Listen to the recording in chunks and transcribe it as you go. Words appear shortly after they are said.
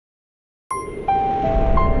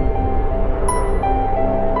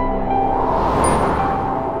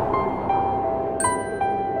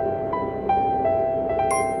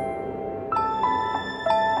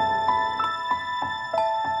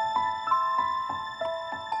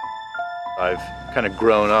I've kind of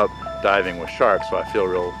grown up diving with sharks, so I feel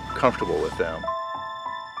real comfortable with them.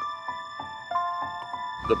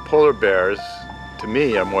 The polar bears, to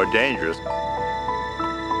me, are more dangerous.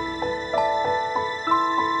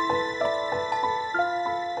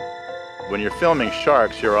 When you're filming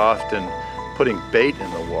sharks, you're often putting bait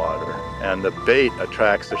in the water, and the bait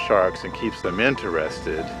attracts the sharks and keeps them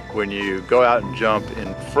interested. When you go out and jump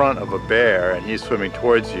in front of a bear and he's swimming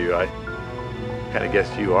towards you, I kind of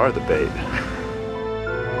guess you are the bait.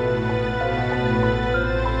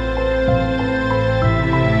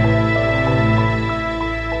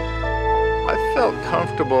 I felt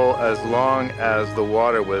comfortable as long as the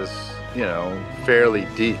water was, fairly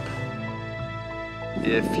deep.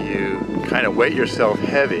 If you kind of weight yourself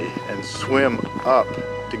heavy and swim up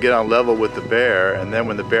to get on level with the bear, and then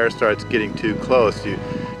when the bear starts getting too close, you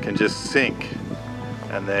can just sink.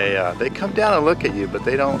 And they come down and look at you, but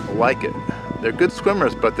they don't like it. They're good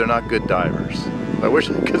swimmers, but they're not good divers. I wish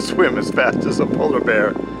I could swim as fast as a polar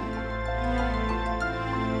bear.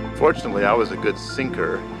 Fortunately, I was a good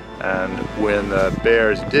sinker, and when the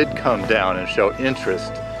bears did come down and show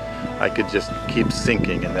interest, I could just keep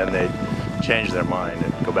sinking, and then they'd change their mind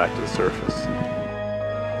and go back to the surface.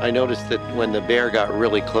 I noticed that when the bear got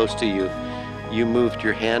really close to you, you moved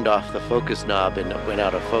your hand off the focus knob and it went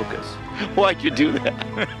out of focus. Why'd you do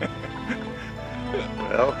that?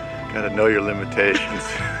 Well, gotta know your limitations.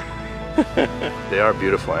 They are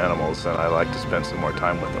beautiful animals, and I like to spend some more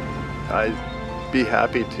time with them. I'd be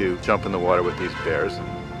happy to jump in the water with these bears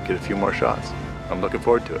and get a few more shots. I'm looking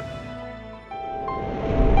forward to it.